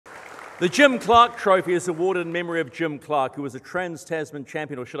The Jim Clark Trophy is awarded in memory of Jim Clark, who was a Trans-Tasman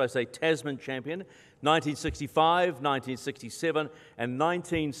champion, or should I say Tasman champion, 1965, 1967 and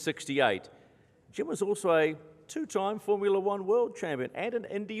 1968. Jim was also a two-time Formula One world champion and an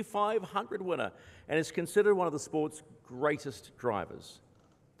Indy 500 winner, and is considered one of the sport's greatest drivers.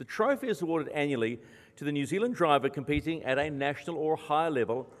 The trophy is awarded annually to the New Zealand driver competing at a national or higher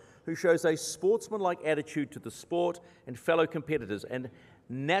level who shows a sportsmanlike attitude to the sport and fellow competitors and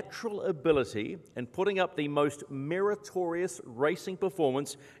natural ability in putting up the most meritorious racing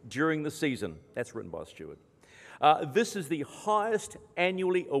performance during the season. That's written by Stewart. This is the highest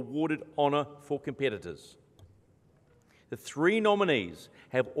annually awarded honour for competitors. The three nominees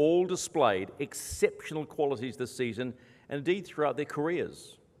have all displayed exceptional qualities this season and indeed throughout their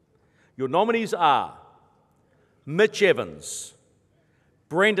careers. Your nominees are Mitch Evans,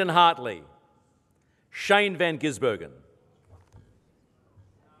 Brendon Hartley, Shane van Gisbergen.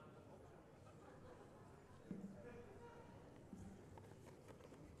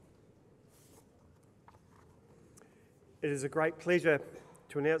 It is a great pleasure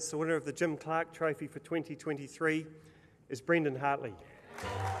to announce the winner of the Jim Clark Trophy for 2023 is Brendon Hartley.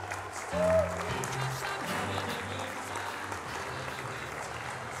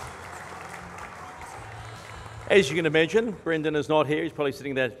 As you can imagine, Brendon is not here. He's probably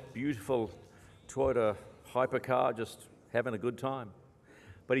sitting in that beautiful Toyota hypercar just having a good time.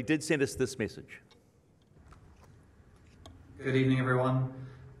 But he did send us this message. Good evening, everyone.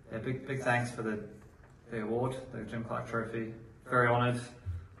 Yeah, big thanks for the award, the Jim Clark Trophy. Very honoured,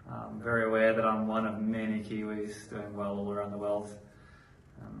 very aware that I'm one of many Kiwis doing well all around the world,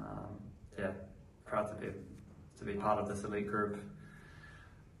 and yeah, proud to be part of this elite group.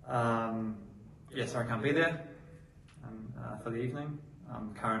 Yeah, sorry I can't be there for the evening.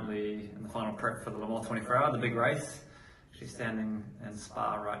 I'm currently in the final prep for the Le Mans 24 Hour, the big race. She's standing in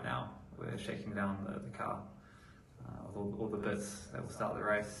Spa right now. We're shaking down the car with all the bits that will start the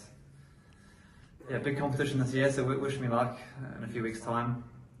race. Yeah, big competition this year, so wish me luck in a few weeks' time.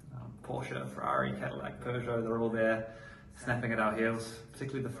 Porsche, Ferrari, Cadillac, Peugeot, they're all there snapping at our heels.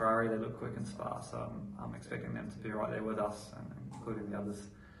 Particularly the Ferrari, they look quick in Spa, so I'm expecting them to be right there with us, and including the others.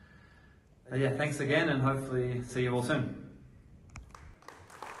 Yeah, thanks again, and hopefully see you all soon.